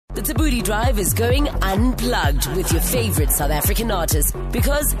The Thaboty Drive is going unplugged with your favorite South African artists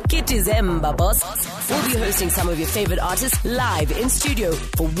because Kitizemba, boss. We'll be hosting some of your favorite artists live in studio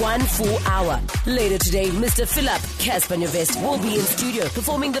for 1 full hour. Later today, Mr. Philip Cassper Nyovest will be in studio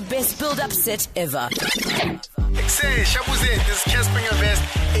performing the best build-up set ever. Say, Shabuze, this is Cassper Nyovest,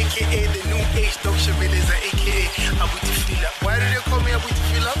 aka the new age Dr. Shabeleza, aka Thaboty Philip. Why do they call me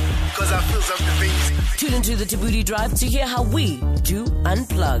Thaboty Philip? Because I feel something amazing. Tune into the Thaboty Drive to hear how we do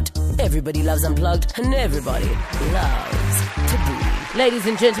Unplugged. Everybody loves Unplugged and everybody loves Thaboty. Ladies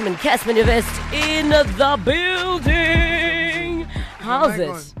and gentlemen, Cassper Nyovest in the building. How's it?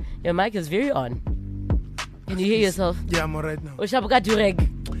 On? Your mic is very on. Can you hear yourself? Yeah, I'm alright now.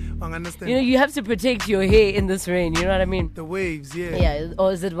 I understand. You know, you have to protect your hair in this rain, you know what I mean? The waves, yeah. Yeah,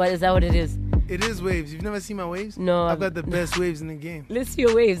 or is that what it is? It is waves. You've never seen my waves? No. I've got the best waves in the game. Let's see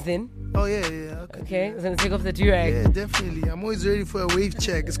your waves then. Oh, yeah. Okay, so let's take off the do-rag. Yeah, definitely. I'm always ready for a wave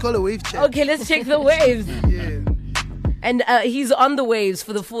check. It's called a wave check. Okay, let's check the waves. Yeah. And he's on the waves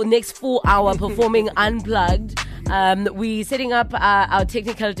for the next 4 hour performing Unplugged. We're setting up our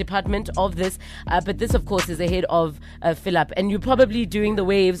technical department of this, but this, of course, is ahead of Philip. And you're probably doing the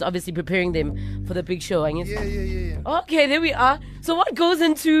waves, obviously preparing them for the big show. Yeah. Okay, there we are. So what goes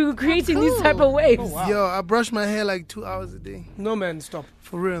into creating these type of waves? Oh, wow. Yo, I brush my hair like 2 hours a day. No, man, stop.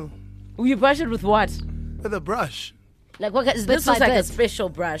 For real. You brush it with what? With a brush. Like what? This looks like a special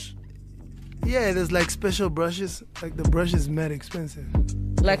brush. Yeah, there's like special brushes. Like the brush is mad expensive.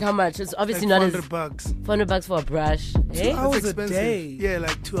 Like how much? It's obviously like not as $400. $400 for a brush. 2 hours a day. Yeah,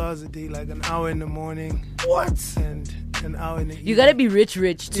 like 2 hours a day, like an hour in the morning. What? And an hour in the evening. You gotta be rich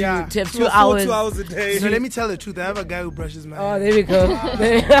to have 2 hours. 2 hours a day. So let me tell the truth. I have a guy who brushes my hair. Oh, there we go.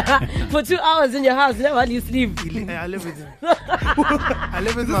 For 2 hours in your house, never while you sleep. I live with him. I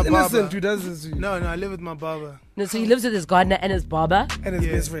live with my barber. Innocent who does this to you. No, I live with my barber. No, so he lives with his gardener and his barber. And his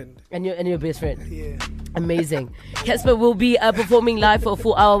best friend. And your best friend. Yeah. Amazing. Cassper will be performing live for a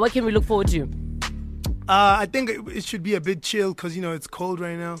full hour. What can we look forward to? I think it should be a bit chill because, you know, it's cold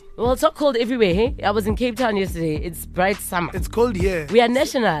right now. Well, it's not cold everywhere, hey? I was in Cape Town yesterday. It's bright summer. It's cold here. We are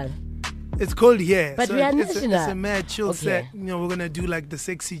national. It's cold here. But so we are it's national. It's a mad chill set. You know, we're going to do like the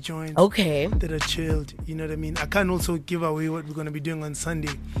sexy joints. Okay. That are chilled. You know what I mean? I can't also give away what we're going to be doing on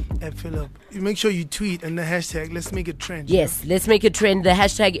Sunday at Philip. You make sure you tweet and the hashtag. Let's make it trend. Yes, let's make it trend. The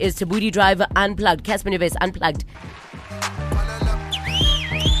hashtag is Thaboty Drive Unplugged. Cassper Nyovest Unplugged.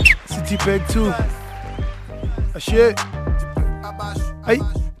 City Bag 2. Shit. Hey,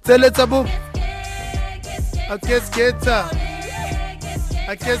 tell it, Tabo. I guess get her.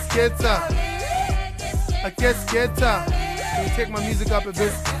 Can you take my music up a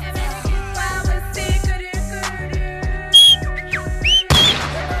bit?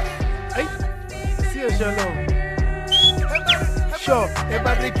 Hey, see you, Shalom. Sure,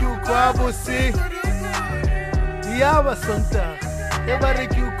 everybody you kwabo see. Diaba Santa. Everybody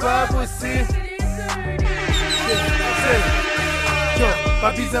you kwabo see.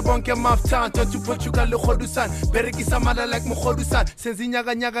 Babiza bonke mafuthanto tuphochuka lokhodusan berekisa mala like mokhodusan senza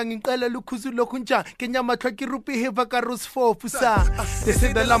inyaka ngiqela lukhuzu lokhu njani kenyama twaki rupi heva ka rose 4 fusa they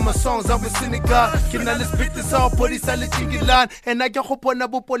say the lama songs of Senegal kina le speak this all police le tingilan and I ke go bona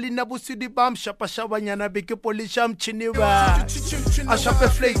bo polina bo sudi bam shapa shabanyana beke polisha mchiniwa I shop a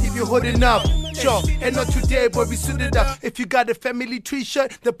flake if you holding up sure and not today but we suited up if you got a family tree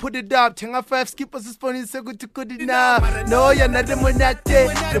shirt then put it up tenga 5 skippers is funny so good to good enough no you're not the monate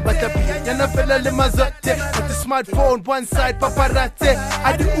the batapi yana fella le mazote with the smartphone one side paparazzi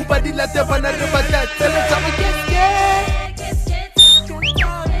I do uber di la te bana re batate tell it I'm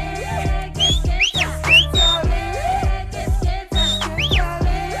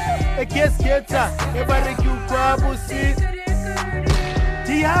get everybody you kwabo see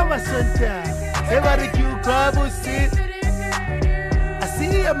Diama Santa everybody you kwabo see I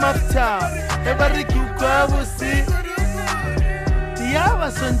see a mafta everybody you kwabo see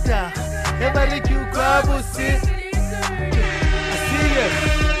Diama Santa everybody you kwabo see I see you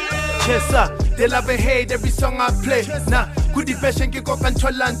Chesa they love and hate every song I play nah Kudi fashion ke go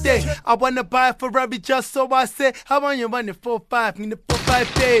controlante I wanna buy a Ferrari just so I say I want your money 4-5 in the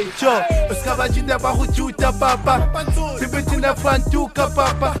 4-5 day Joe Uskaba jinda ba hujuta papa Tibitina fantuka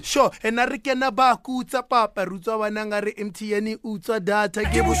papa Sure and I rekena ba kutsa papa Rutsa wanangari MTN utsa data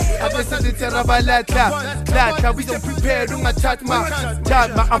Gebu abesa ditera balatla Latla we don't prepare dunga chatma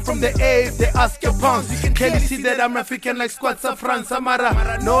I'm from the A they ask your pounds Can you see that I'm African like squats of France Samara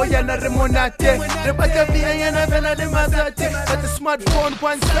No yana remonate Rebata via yana vena de mazate but the smartphone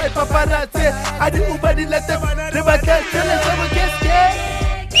one side paparazzi I do Uber the letter Rebata tell us how we get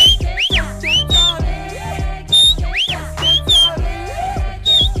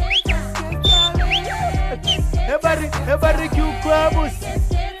everybody you crabbles.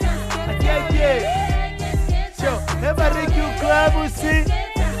 Yeah. So, everybody you crabbles.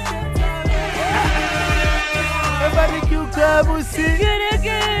 Everybody you crabbles. I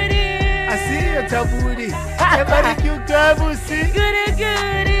see your Thabooty. Everybody you crabbles. I see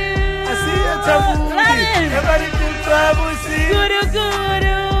your Thabooty. Everybody you crabbles.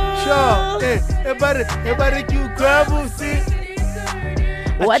 Sure. Everybody you crabbles.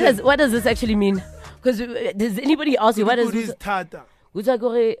 What does this actually mean? Because does anybody ask you what does this? Tata.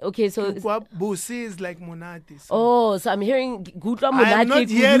 Okay, so Busi is like Monati. oh, so I'm hearing Gutla I'm not Monati.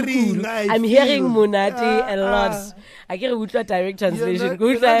 hearing. I'm hearing Monati a lot. I get a Gutla direct translation.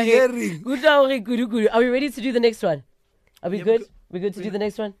 You're not hearing. Gutla. Are we ready to do the next one? Are we Yep. good? We're good to do the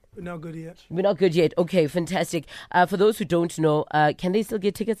next one? We're not good yet. We're not good yet. Okay, fantastic. For those who don't know, can they still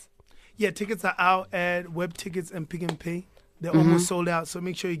get tickets? Yeah, tickets are out at Web Tickets and Pick and Pay. They're almost sold out, so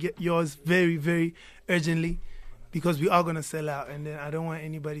make sure you get yours very, very urgently because we are going to sell out. And then I don't want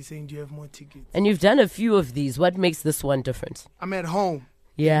anybody saying, do you have more tickets? And you've done a few of these. What makes this one different? I'm at home.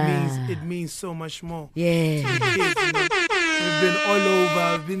 Yeah. It means so much more. Yeah. Kids, you know. We've been all over.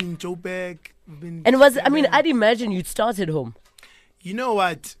 I've been in Joburg. And I'd imagine you'd start at home. You know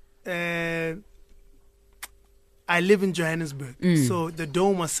what? I live in Johannesburg. So the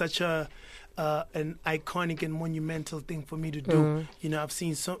Dome was such an iconic and monumental thing for me to do. You know, I've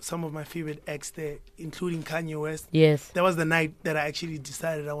seen some of my favorite acts there, including Kanye West. Yes. That was the night that I actually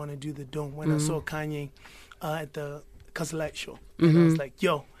decided I want to do the Dome, when I saw Kanye at the Castle Light show. And I was like,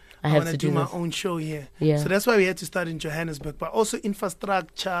 yo, I want to do my own show here. Yeah. So that's why we had to start in Johannesburg, but also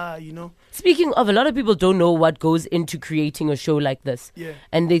infrastructure, you know. Speaking of, a lot of people don't know what goes into creating a show like this. Yeah.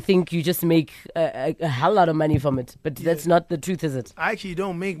 And they think you just make a hell lot of money from it. But that's not the truth, is it? I actually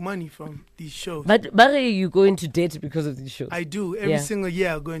don't make money from these shows. But you go into debt because of these shows. I do. Every single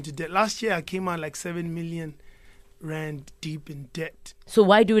year I go into debt. Last year I came out like 7 million rand deep in debt. So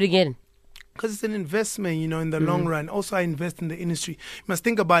why do it again? Because it's an investment, you know, in the long run. Also, I invest in the industry. You must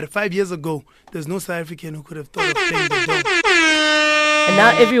think about it. 5 years ago, there's no South African who could have thought of playing the Dome. And now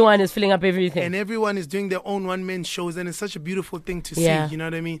everyone is filling up everything. And everyone is doing their own one-man shows, and it's such a beautiful thing to see, you know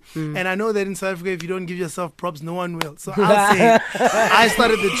what I mean? And I know that in South Africa, if you don't give yourself props, no one will. So I'll say I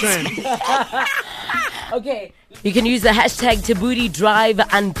started the trend. Okay. You can use the hashtag Thaboty Drive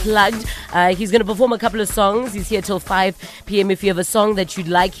Unplugged. He's going to perform a couple of songs. He's here till 5 p.m. If you have a song that you'd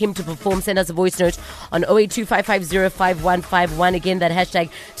like him to perform, send us a voice note on 0825505151. Again, that hashtag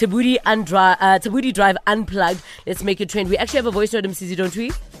Thaboty Drive Unplugged. Let's make it trend. We actually have a voice note, Msisi, don't we?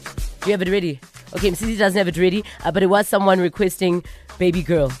 Do you have it ready? Okay, Msisi doesn't have it ready, but it was someone requesting Baby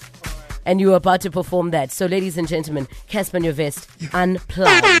Girl. And you were about to perform that. So, ladies and gentlemen, Cassper Nyovest,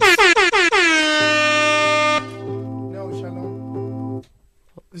 Unplugged.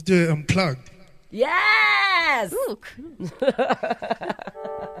 Let's do it unplugged. Yes!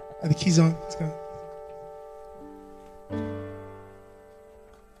 Are the keys on? Let's go.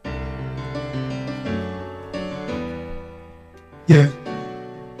 Yeah.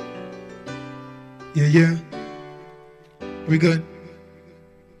 Yeah. Are we good?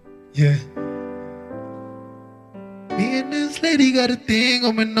 Yeah. Me and this lady got a thing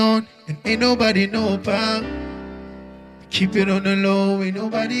going on, and ain't nobody know about. Keep it on the low, ain't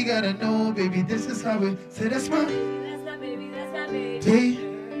nobody gotta know, baby. This is how it. Say that's my baby,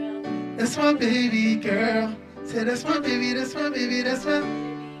 that's my baby girl. Say that's my baby, that's my baby, that's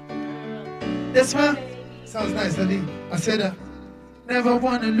my. Sounds nice, Ali. I said that. Never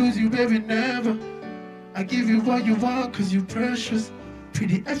wanna lose you, baby, never. I give you what you want, cause you precious.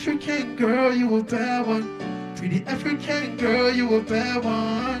 Pretty African girl, you a bad one. Pretty African girl, you a bad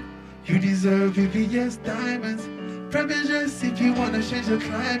one. You deserve VVS diamonds. Privileges if you wanna change the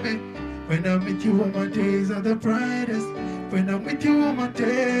climate. When I'm with you, all my days are the brightest. When I'm with you, all my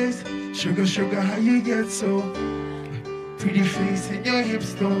days. Sugar, sugar, how you get so? Pretty face and your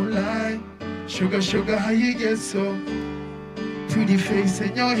hips don't lie. Sugar, sugar, how you get so? Pretty face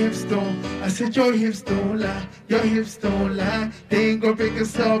and your hips don't. I said your hips don't lie. Your hips don't lie. They ain't gonna break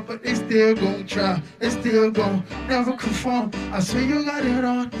us up, but they still gon' try. They still gon' never conform. I swear you got it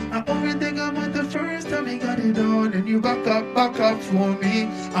on. I only think I'm at the first time you got it on. And you back up for me.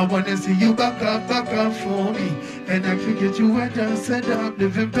 I wanna see you back up for me. And I could get you wetter. Said I'm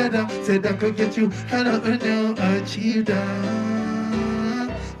living better. Said I could get you hella and now achieve that.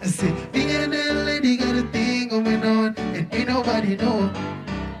 I said, me and that lady got a thing going on, and ain't nobody know.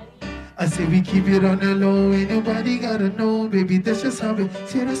 I say we keep it on the low, ain't nobody gotta know, baby. That's just how it.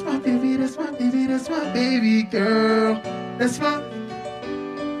 See, that's my baby, that's my baby, that's my baby girl. That's my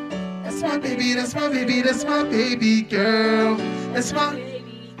baby, that's my baby, that's my baby girl. That's my.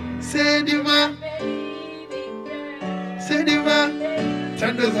 Say you my. said you man.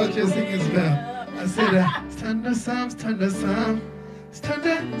 Stand us out, you sing as well. I said stand us up, stand us up. Stand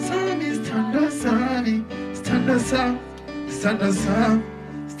us up, stand us up. Stand us up, stand us up.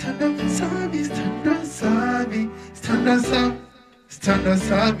 Stand up, stand us up. Stand us up, stand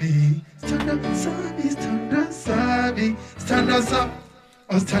us up. Stand up, stand us up. Stand us up,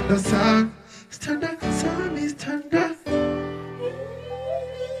 oh stand us up. Stand up, stand up.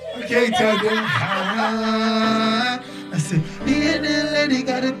 Okay, tell them. I said, me and the lady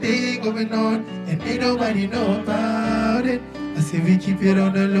got a thing going on, and ain't nobody know about it. I said, we keep it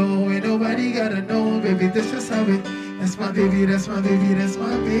on the low, ain't nobody gotta know, baby, that's just how it. That's my baby, that's my baby, that's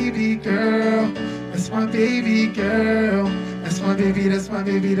my baby girl. That's my baby girl. That's my baby, that's my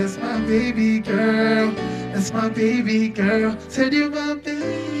baby, that's my baby girl. That's my baby girl. Said you're my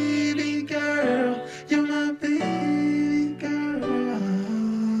baby girl. You're my baby girl.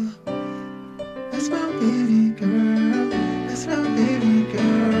 That's my baby girl. That's my baby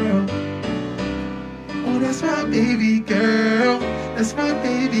girl. Oh, that's my baby girl. That's my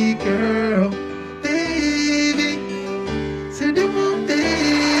baby girl. Baby. Said you're my baby.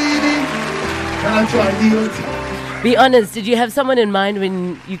 Be honest, did you have someone in mind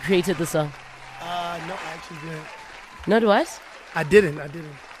when you created the song? No, I actually didn't. Not what? I didn't.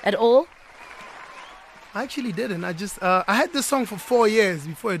 At all? I actually didn't. I just, I had this song for 4 years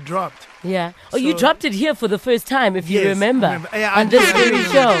before it dropped. Yeah. Oh, you dropped it here for the first time, if you remember. Yeah, on this very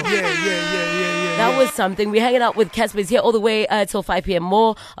show. Yeah. That was something. We're hanging out with Cassper. He's here all the way till 5 p.m.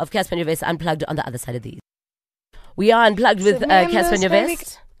 More of Cassper Nyovest Unplugged on the other side of these. We are Unplugged with Cassper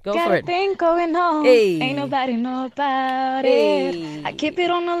Nyovest. Go got for a it. thing going on. Hey. Ain't nobody know about Hey. it. I keep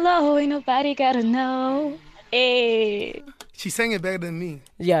it on the low. Ain't nobody gotta know. Hey. She sang it better than me.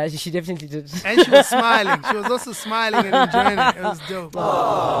 Yeah, she definitely did. And she was smiling. She was also smiling and enjoying it. It was dope. We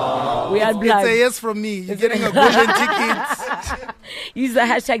are It's Unplugged. a yes from me. You're getting a golden ticket. Use the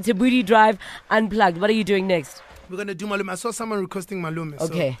hashtag Thaboty Drive Unplugged. What are you doing next? We're going to do Malume. I saw someone requesting Malume.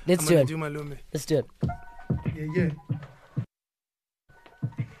 Okay, so let's I'm do gonna it. do Malume. Let's do it. Yeah.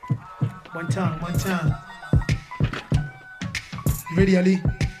 One time. You ready, Ali?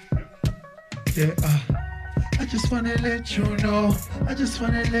 Yeah. I just wanna let you know. I just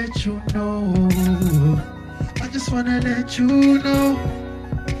wanna let you know. I just wanna let you know.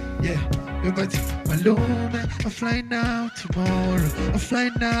 Yeah. You got Malume. I'm flying now tomorrow. I'm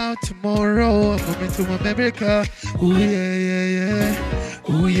flying now tomorrow. I'm going to America. Ooh yeah.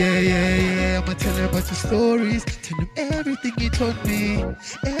 Ooh yeah. I'ma tell him about your stories. Tell him everything you taught me.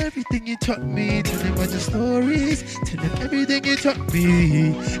 Everything you taught me. Tell him about your stories. Tell him everything you taught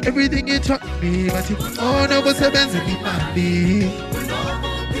me. Everything you taught me. But you no was a Benz in the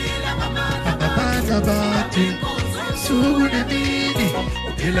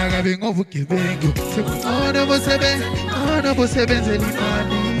Ilaga bengo vukebengo Ona bosebenze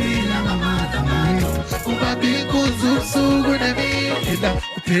limani Uma bingu zusugu na mi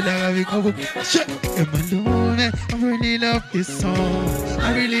Ilaga bengo vukebengo Malume, I really love this song. I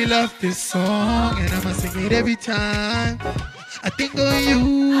really love this song. And I'ma sing it every time I think of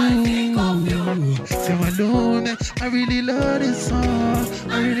you. Say Malume, I really love this song.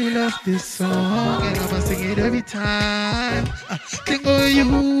 I really love this song. And I'ma sing it every time I think of you.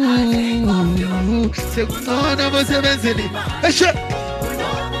 Say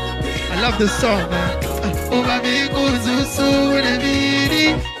I love this song, man.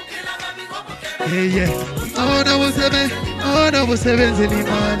 Yeah. Oh, no, was seven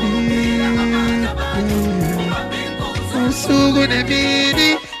Zelimani. Sugu ne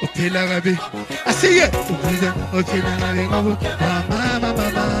mini, opela gabi. I see it. Opela gabi, oh,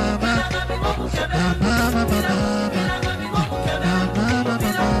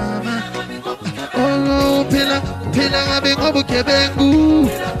 opela gabi, ngobu kebengu.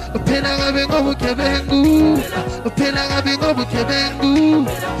 Opela gabi, ngobu kebengu. Opela gabi, ngobu kebengu.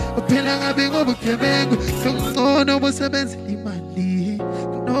 Opela gabi, ngobu kebengu. So no bosebenzi imali.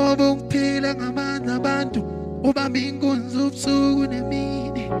 No bungphila ngamandla abantu. Ubambi inkunzi ubusuku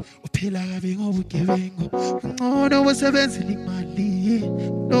nemini uphila kabi ngobugebengu ngcono wosebenzela imali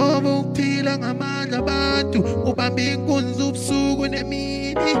noma uphila ngamandla abantu ubambi inkunzi ubusuku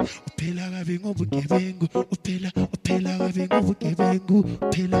nemini uphila kabi ngobugebengu uphila kabi ngobugebengu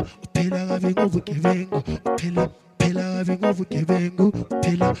uphila kabi ngobugebengu uphila kabi ngobugebengu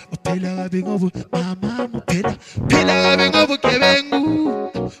uphila kabi ngobu mama uphila kabi ngobugebengu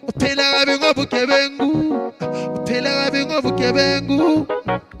uphila kabi ngobugebengu uphila kabi ngobugebengu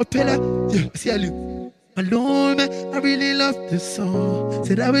uphila siyali Malume, I really love this song.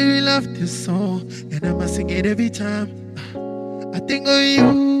 Said I really love this song, and I'ma sing it every time I think of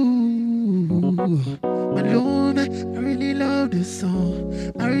you. Malume, I really this song.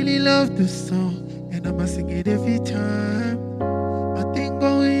 I really love this song. And I'ma sing it every time. I think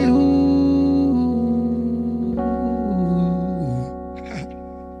of you.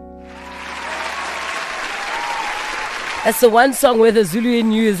 That's the one song where the Zulu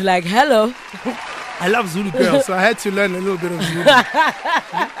in you is like, hello. I love Zulu girls, so I had to learn a little bit of Zulu.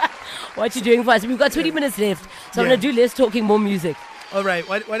 What you doing for us? We've got 20 minutes left, so I'm going to do less talking, more music. All right,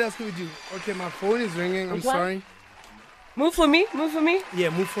 what else can we do? Okay, my phone is ringing. I'm sorry. Move for me, move for me. Yeah,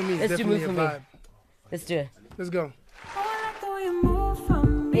 move for me. Let's do move for me. Vibe. Let's do it. Let's go.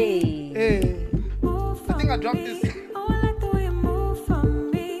 Hey. Hey. I think I dropped this.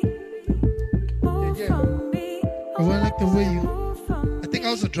 Oh, I like the way you. I think I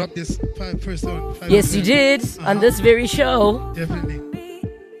also dropped this first on. Yes, you did on this very show. Definitely.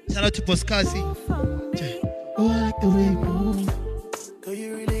 Shout out to Boskasi. Oh, I like the way you move. Girl,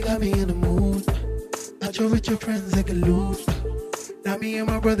 you really got me in the mood. Out your with your friends like a lose. Now me and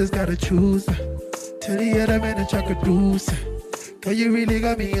my brothers gotta choose. Tell the other man that y'all could do. Girl, you really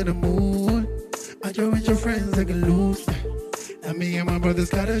got me in the mood. Out your with your friends like a lose. Now me and my brothers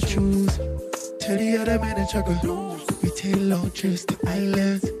gotta choose. Tell the other man that y'all could lose. We take long trips to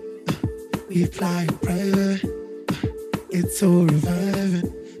islands. We fly in private. It's so reviving.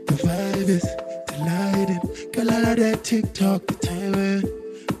 The vibe is delighting. Girl, I love that TikTok, the timing.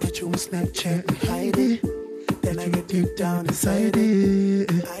 Put you on Snapchat and hide it. Then I get deep down inside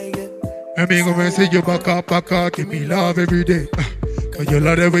it. I mean, go and say you back up, give me love every day. Cause you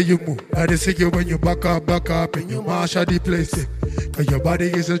love the way you move. I just see you when you back up, and you mash at the place. Cause your body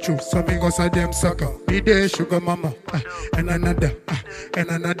is the truth. So me go say them sucker. Be there, sugar mama. And another.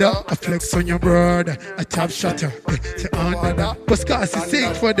 I flex on your brother. I tap shutter. Say another. But Scotty,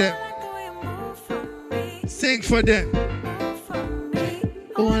 sing for them. Sing for them.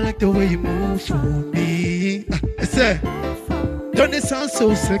 Oh, I like the way you move for me. I say, don't it sound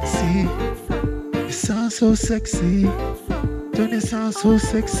so sexy? It sounds so sexy. Don't it sound so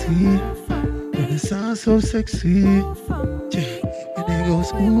sexy? Don't it sound so sexy? Yeah. And it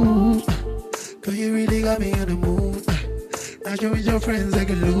goes, ooh. Cause you really got me in the mood. Now you with your friends like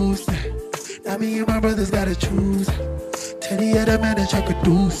a lose. Now me and my brothers gotta choose. Tell the other man that y'all could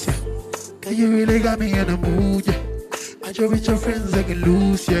do. Cause you really got me in the mood. Yeah. Now you with your friends like a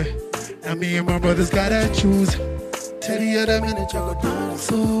lose. Yeah. Now me and my brothers gotta choose. Tell the other man that y'all could do. I'm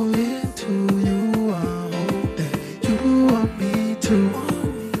so into you. I hope that you want me to.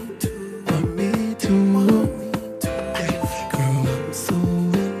 Want me to. Yeah. Girl, I'm so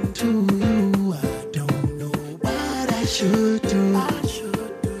into you. I don't know what I should do.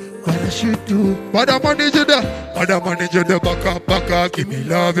 What I should do. What I manager there. What I manager there. Back up. Give me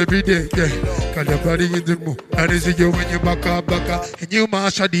love every day. Yeah. Cause your body in the mood. And it's you when you back up. And you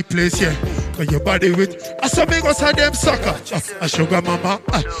mash at the place. Yeah. Cause your body with. I saw me go say them sucker. A sugar mama.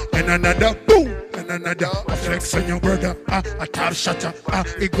 And another. Boom. And another. I flex on your brother. A tap shutter.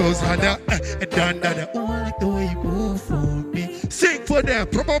 It goes harder. And done that. Oh, I like the way you move for me. Sing for them.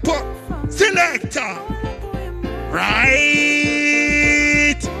 Proper. Selector. Right.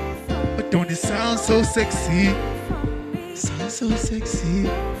 But don't it sound so sexy? Sound so sexy.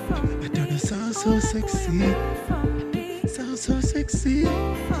 But don't it sound so sexy? Sound so sexy.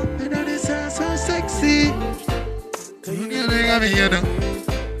 But don't it sound so sexy? Cause you really got me, you know.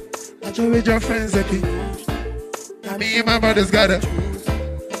 I join with your friends, okay? Now me and my brothers gotta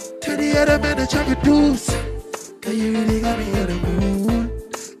tell the other man that you could do. Cause you really got me in the mood.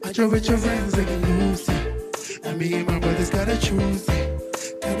 I join with your friends, like a loose. Now me and my brothers gotta choose.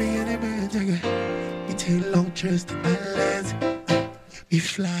 Tell me any man, jagger. We take long trips to islands. We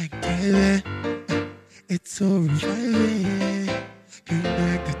fly private. It's so reviving. Can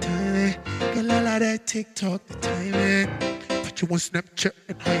like the timing. Girl, I like that TikTok, the timing. Put you on Snapchat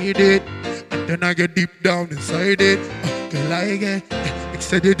and hide it. And then I get deep down inside it. Girl, I get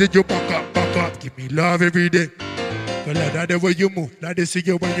excited that you back up. Give me love every day. Girl, I like the way you move. Like they see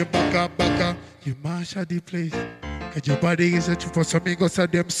you when you back up. You mash at the place. Cause your body is a truth for some go say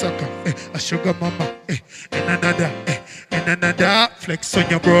them sucker. A sugar mama. And another. Flex on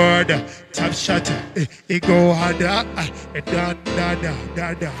your brother. Tap shutter. It go harder. Da.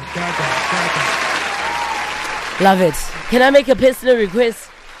 Love it. Can I make a personal request?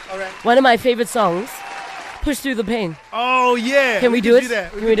 All right. One of my favorite songs, Push Through the Pain. Oh, yeah. Can we do it?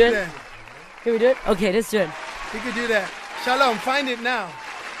 Can we do it? Can we do it? Okay, let's do it. We could do that. Shalom, find it now.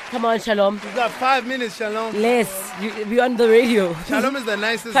 Come on, Shalom. You've got 5 minutes, Shalom. Less. We're on the radio. Shalom is the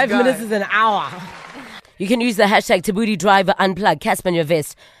nicest 5 guy. minutes is an hour. You can use the hashtag Thaboty Drive Unplugged. Cassper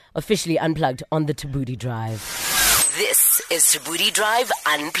Nyovest officially unplugged on the Thaboty Drive. This is Thaboty Drive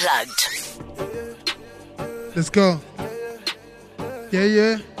Unplugged. Let's go. Yeah,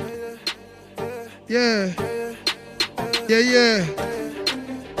 yeah. Yeah. Yeah, yeah.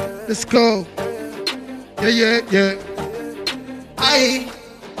 Let's go. Yeah, yeah, yeah. I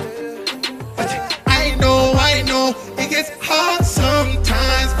know it gets hard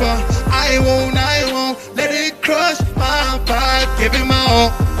sometimes, but I won't let it crush my vibe. Give it my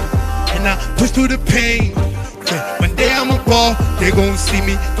all, and I push through the pain. Yeah, one day I'm a ball, they gon' see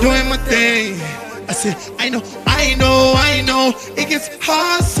me doing my thing. I said, I know it gets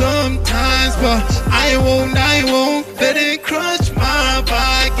hard sometimes, but I won't let it crush my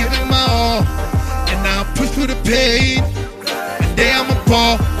vibe. Give it my all, and I push through the pain. One day I'm a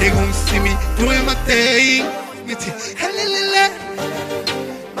ball, they gon' see me doing my thing.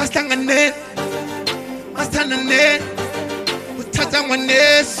 Mastangane, uthatha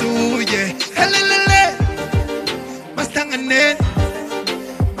ngwanesu, yeah. Helelele, mastangane,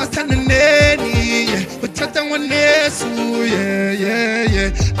 yeah. Uthatha ngwanesu, yeah, yeah, yeah.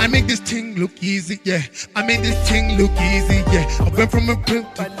 I make this thing look easy, yeah. I went from a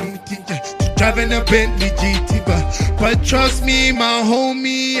pimp to beauty, yeah, to driving a Bentley GT, but trust me, my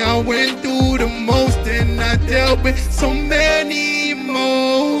homie, I went through the most and I dealt with so many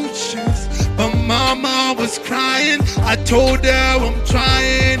emotions. But mama was crying, I told her I'm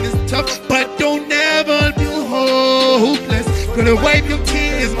trying, it's tough, but don't ever be hopeless. Gonna wipe your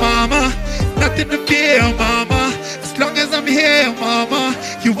tears, mama, nothing to fear, mama. As long as I'm here, mama,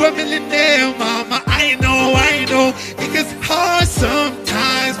 you a millionaire, mama. I know, it gets hard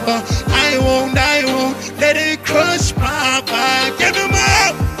sometimes, but I won't let it crush my vibe. Give him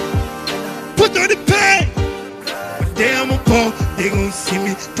up, put through the pain. One day I'm a ball, they gon' see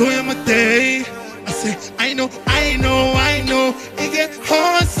me doing my thing. I say, I know, it gets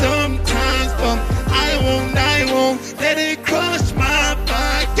hard sometimes, but I won't let it crush my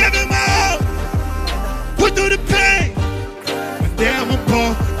vibe. Give him up, put through the pain. One day I'm a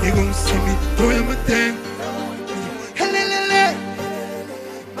ball, they gon' see me doing my thing. Helelele,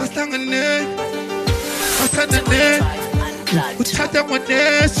 mastangane, uthatha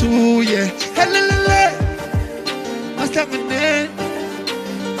ngwanesu, yeah. Helelele, mastangane,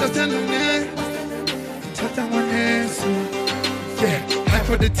 uthatha ngwanesu, yeah. Half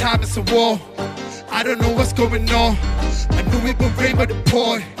of the time it's a war. I don't know what's going on. I knew it would rain, but it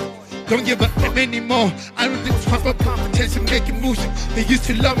poured. Don't give up anymore. I don't think it's fun for competition, making moves. They used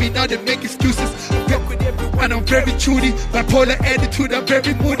to love me, now they make excuses. I'm back with everyone, I'm very truly. Bipolar attitude, I'm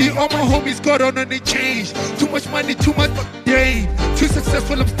very moody. All my homies got on and they changed. Too much money, too much game. Too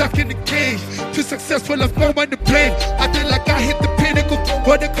successful, I'm stuck in the cage. Too successful, I've no one to blame. I feel like I hit the pinnacle.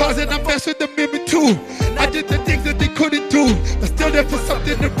 What the cause and I mess with the mimic too. I did the things that they couldn't do, but still there for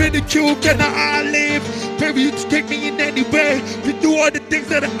something to ridicule. Can I live? Baby, you just take me in any way. You do all the things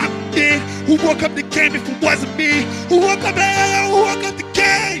that I did. Who woke up the game if it wasn't me? Who woke up the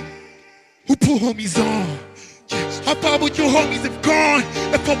game? Who put homies on? Yeah. How far would your homies have gone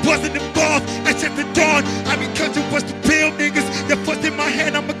if I wasn't involved? I set the dawn. I mean, cause it was the real niggas that fucked in my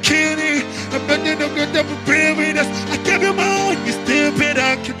head. I'm a kid. I'm nothing no good that will real with us. I gave you my own, you still better.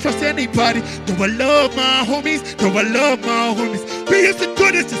 I can trust anybody. Do I love my homies? We used to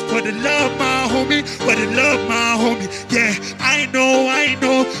do this just for the love, my homie. For the love, my homie. Yeah, I know.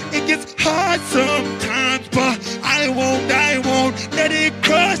 It gets hard sometimes, but I won't let it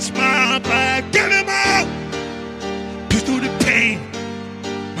crush my vibe. Give him up. Push through the pain.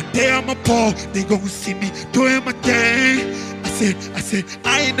 One day I'm a ball, they gon' see me doing my thing. I said,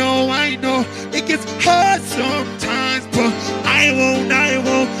 I know. It gets hard sometimes, but I won't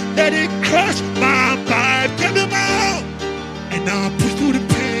let it crush my vibe. Give him out, and I'll push through the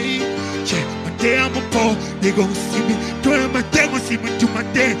pain. Yeah, one day I'm a ball, they gon' see me doing my thing, see me do my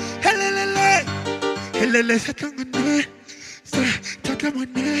thing. Helelele,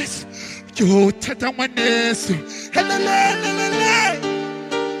 tatamanes, yo tatamanes, helelele,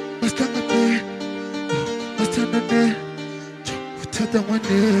 mastangane.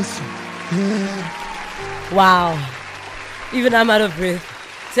 Wow. Even I'm out of breath.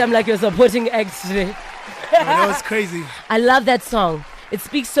 See, I'm like your supporting act today. That was crazy. I love that song. It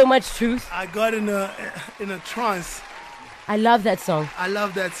speaks so much truth. I got in a trance. I love that song. I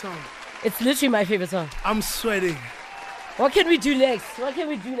love that song. It's literally my favorite song. I'm sweating. What can we do next?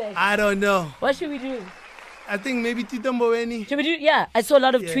 I don't know. What should we do? I think maybe Tita Mboweni. Should we do? Yeah, I saw a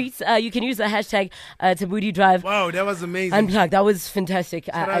lot of tweets. You can use the hashtag Thaboty Drive. Wow, that was amazing. Unplugged. That was fantastic.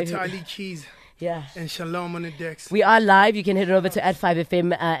 Shout out to Ali Keys. Yeah. And Shalom on the decks. We are live. You can head over to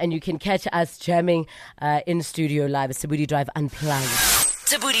 @5FM and you can catch us jamming in studio live. It's Thaboty Drive Unplugged.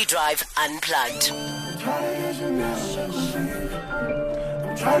 Thaboty Drive Unplugged.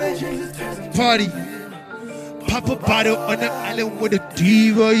 Party. Pop a bottle on the island with a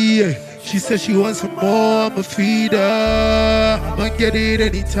diva, yeah. She says she wants some more, I'ma feed her. I'ma get it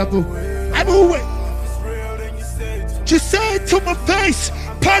any type of way. I'm away. Just say it to my face.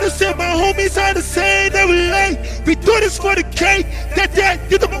 Part of said my homies are the same every day. We do this for the cake.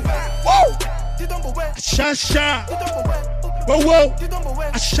 That, you the whoa. Sha. Whoa.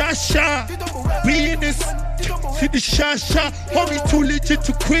 Sha. We in this. See the sha. Homie too legit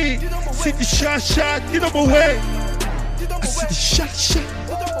to quit. See the sha. Get them away. I see the sha.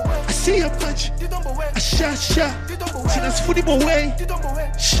 I see a bunch. A sha. See that's put him away.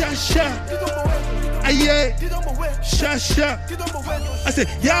 Sha. Yeah. Sha. I said,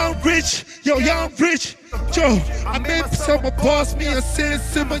 y'all rich. Yo, I made some boss, me a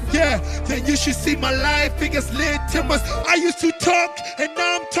Simon, yeah. Then you should see my life, figures lit timbers. I used to talk, and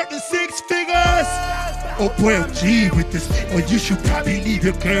now I'm talking 6 figures. Oh boy, I'm G with this. Or you should probably leave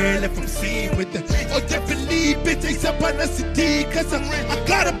your girl if I'm seen with it. Or definitely bitch takes up on a CD. Cause I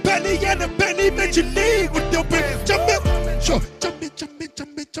got a belly and a belly, bet you leave with your bitch. Jump in.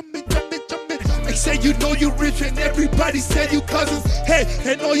 They say you know you rich and everybody said you cousins. Hey,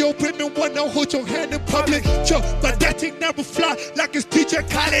 and all your women wanna hold your hand in public. Yo, but that thing never fly like it's teacher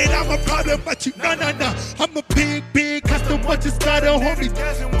Khaled. I'm a problem, but you no. I'm a big customer, just got a homie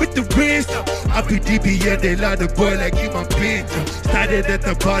with the wrist. I be DB and they love the boy like you my bitch. Started at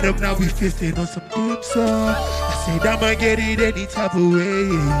the bottom, now we fisting on some deep song. I said I'ma get it any type of way,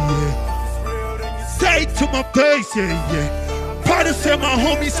 yeah. Say it to my face, yeah. Part of said my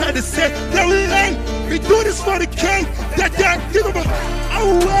homies had to say, no, we ain't. We do this for the cake. That, get them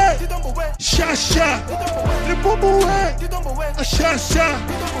away. Sha. The boom away. A sha.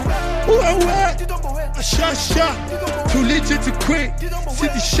 Away. A sha. Too legit to quit. See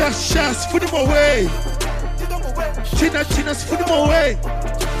the sha. Put them away. China's put them away.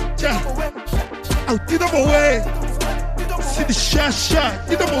 Ja. Oh, get them away. See the sha.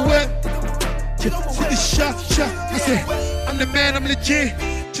 Get them away. See the sha. I say, I'm the man, I'm legit.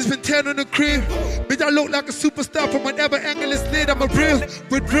 Just been tan on the crib. Bitch, I look like a superstar from whatever angle it's lit. I'm a real.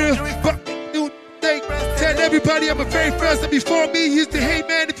 Fuck new thing. Tell everybody I'm a very first. And before me, he used to hate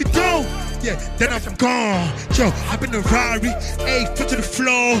man if you don't. Yeah, then I'm gone. Yo, I'm in the Rari. Ayy, foot to the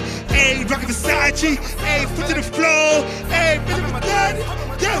floor. Ayy, rockin' Versace. Ayy, foot to the floor. Ayy, bitch, I'm a daddy.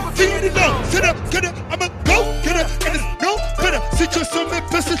 Yeah, feed it up. Sit up, get up. I'm a go-getter. And it's no better. Situation in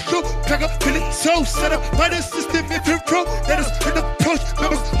person show. Pack up, feeling so set up. By the system, if you're pro. Let us in approach.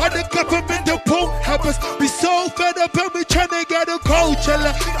 Members on the government, the won't help us. We so fed up and we tryna get a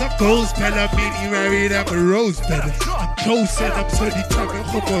Coachella. The ghost fella, meaning married, I'm a rose better. I'm close and I'm so determined.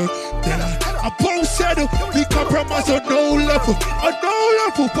 I'm both settled. We compromise on no level. On no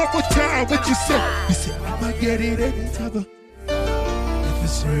level. One more time, what you say? You say, I'ma get it any time of. If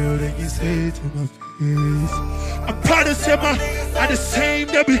it's real, then you say it to my face. I'm proud to say my, I'm the same,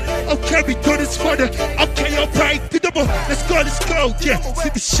 baby. Okay, we do this for the, okay, alright, let's go, yeah. See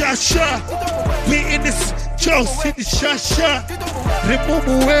the sha. We in this, Joe, see the sha. Remove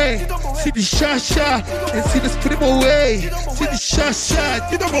away, see the sha. And see this, put him away. See the sha,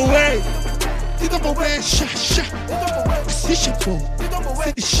 get them away. Get them away, sha. See your boo,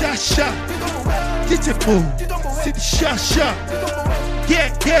 see the sha. Get your boo, see the sha. Yeah,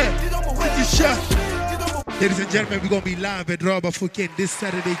 see the sha. Ladies and gentlemen, we're gonna be live at Robert Fukin this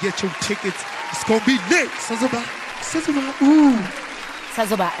Saturday. Get your tickets. It's gonna be lit. Sazoba.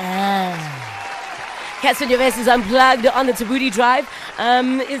 Cassper Nyovest is unplugged on the Thaboty Drive.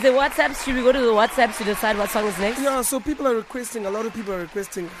 Is there WhatsApp? Should we go to the WhatsApp to decide what song is next? Yeah, so people are requesting, a lot of people are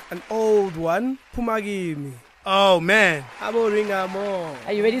requesting an old one, Pumagimi. Oh man, Are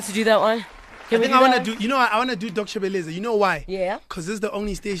you ready to do that one? I want to do, I want to do Dr. Beleza. You know why? Yeah. Because this is the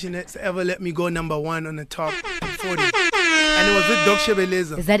only station that's ever let me go #1 on the top 40. And it was with Dr.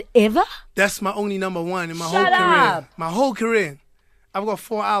 Beleza. Is that ever? That's my only #1 in my Shut whole career. up. My whole career. I've got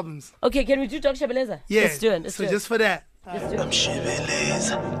 4 albums. Okay, can we do Dr. Beleza? Yeah. Let's do it. Just for that. Let's do it.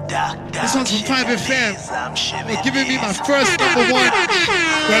 This one's from 5FM. They're giving me my first #1.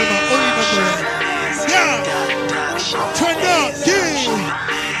 Well, my only #1. Yeah. Turn up,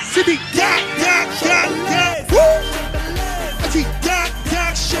 yeah. City, yeah. Woo. I see,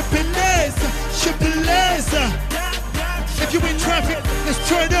 Shipeleza. If you in traffic, let's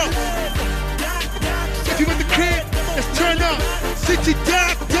turn up. If you in the crib, let's turn up. City,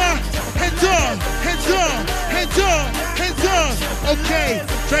 hands up. Okay,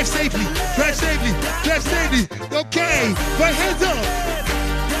 drive safely. Okay, right hands up.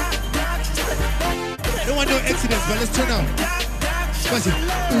 Don't want no accidents, but let's turn up. What's it?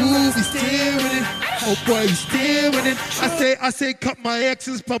 Ooh, we still winning. Oh boy, we still winning. I say, cut my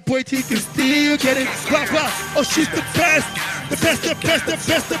exes, but boy, he can still get it. Blah, blah. Oh, she's the best. The best, the best, the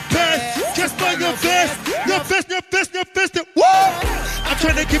best, the best. Cassper Nyovest. Woo! I'm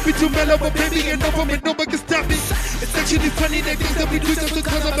trying to keep it too mellow, but baby, you know me, no one can stop me. It's actually funny that things that we do just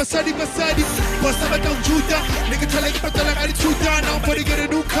because I'm Basadi. But I'm like, don't shoot that. Nigga tell like, but I got it shoot down. Now I'm gonna get a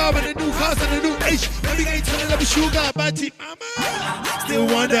new car and a new house and a new H. Baby, ain't telling me sugar, but mama. Still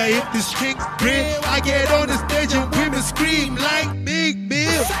wonder if this chick's real. I get on the stage and women scream like Big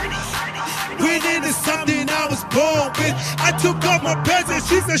Bill. Winning is something I was born with. I took off my pants and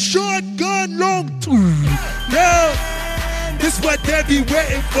she's a short gun, long too. Yeah, this what they be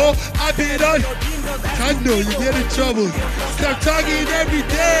waiting for. I've been on. I know you get in trouble. Stop talking every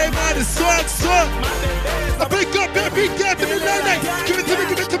day, man. The swag. I break up every day in the night. Give it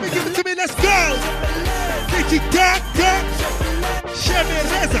to me, let's go. Nicky Doc. Chevy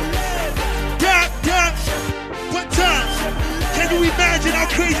Reza. Doc. What time? Can you imagine how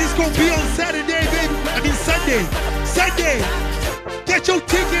crazy it's gonna be on Saturday, baby? I mean Sunday. Get your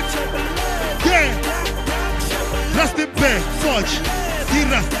tickets. Yeah. Rustenburg, Forge,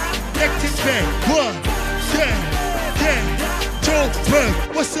 Siras, Lectinburg, what? Yeah. Joburg,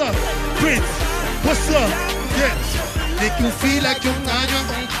 what's up? Prince, what's up? Yeah. Make you feel like you're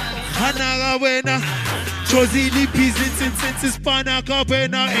Hanaga Wena. Chosili business since Spana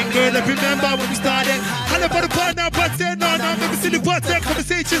Capena. And girl, I remember when we started. I never partner, but then no, maybe silly water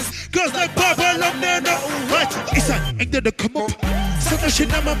conversations. Girls like Baba, love Nana. What? It's an ain't there to come up. So no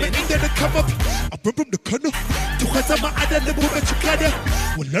shit, I'm ain't there to come up. I bring the corner. To Hatama, I don't know what you got there.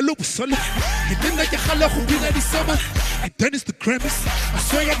 Well, Lalo was solo. And then like a hala who been at the summer. And then it's the Grammys. I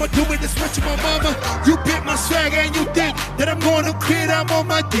swear I'm gonna do it, that's what to my mama. You bit my swag and you think that I'm gonna create. I'm on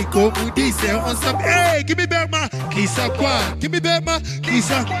my dick. Oh, Moody say on some. Hey, give me back my Kisa Kwan. Give me back my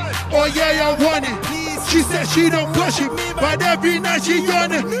Kisa. Oh, yeah, I want it. She said she don't push it, but every night she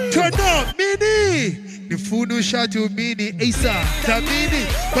yawning. Turn up, Mini. The Funu shot to Mini, Asa, Tamini.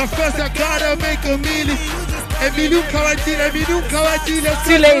 But first I gotta make a mealy. Emilu Kawati, let's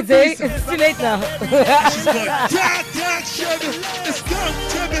Too late, eh? It's too late now. She's got Jack, Chevy. Let's go,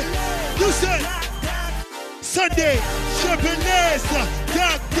 Chevy. You said Sunday, Chevy,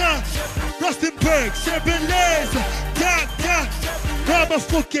 Doc, Rustenburg, Chevy, Doc, Rama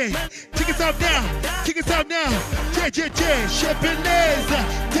Fouquet. Tickets out now. JJJ, Chevy,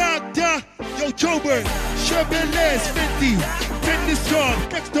 Doc, Yo, Joburg, Chevy, 50 strong,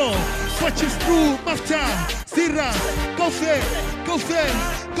 next door. Watch it through, Mafta, Zira, go fair.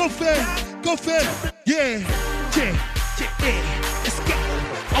 Yeah, let's go.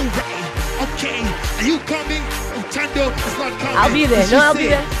 Alright, okay. Are you coming? Tando is not coming. I'll be there. No, I'll be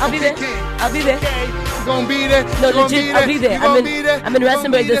there. Okay. You're gonna be there. No, legit, I'll be there. I'm in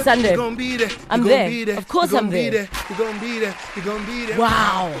Rustenburg this Sunday. You're gonna be there. I'm there. Of course I'm there. You're gonna be there.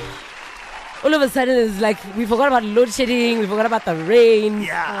 Wow. All of a sudden, it's like we forgot about load shedding, we forgot about the rain.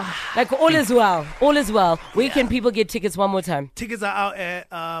 Yeah. Like all is well. Where can people get tickets one more time? Tickets are out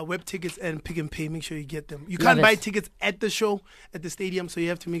at Web Tickets and Pick and Pay. Make sure you get them. You can't buy tickets at the show, at the stadium, so you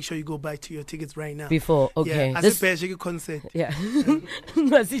have to make sure you go buy to your tickets right now. Before, okay. Yeah, I said a concert. Yeah.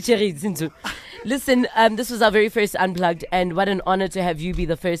 Listen, this was our very first Unplugged, and what an honor to have you be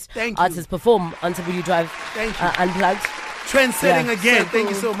the first artist perform on Thaboty Drive Unplugged. Trend-setting again. So Thank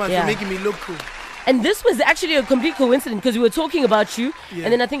you cool. so much for making me look cool. And this was actually a complete coincidence because we were talking about you,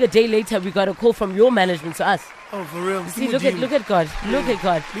 and then I think a day later we got a call from your management to us. Oh, for real? See, look at God. Look at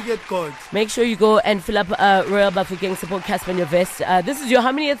God. Look at God. Make sure you go and fill up Royal Bafokeng support Cassper Nyovest. This is your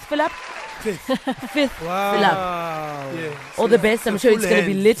how many fill up? Fifth. Wow. Fill up. Yeah. All the best. I'm sure it's going to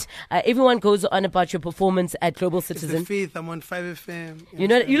be lit. Everyone goes on about your performance at Global Citizen. It's the 5th. I'm on 5FM. You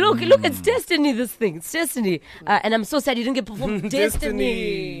know, you look, it's destiny, this thing. It's destiny. And I'm so sad you didn't get performed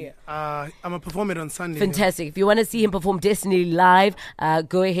Destiny. I'm going to perform it on Sunday. Fantastic. If you want to see him perform Destiny live,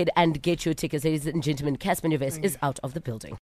 go ahead and get your tickets. Ladies and gentlemen, Cassper Nyovest is out of the building.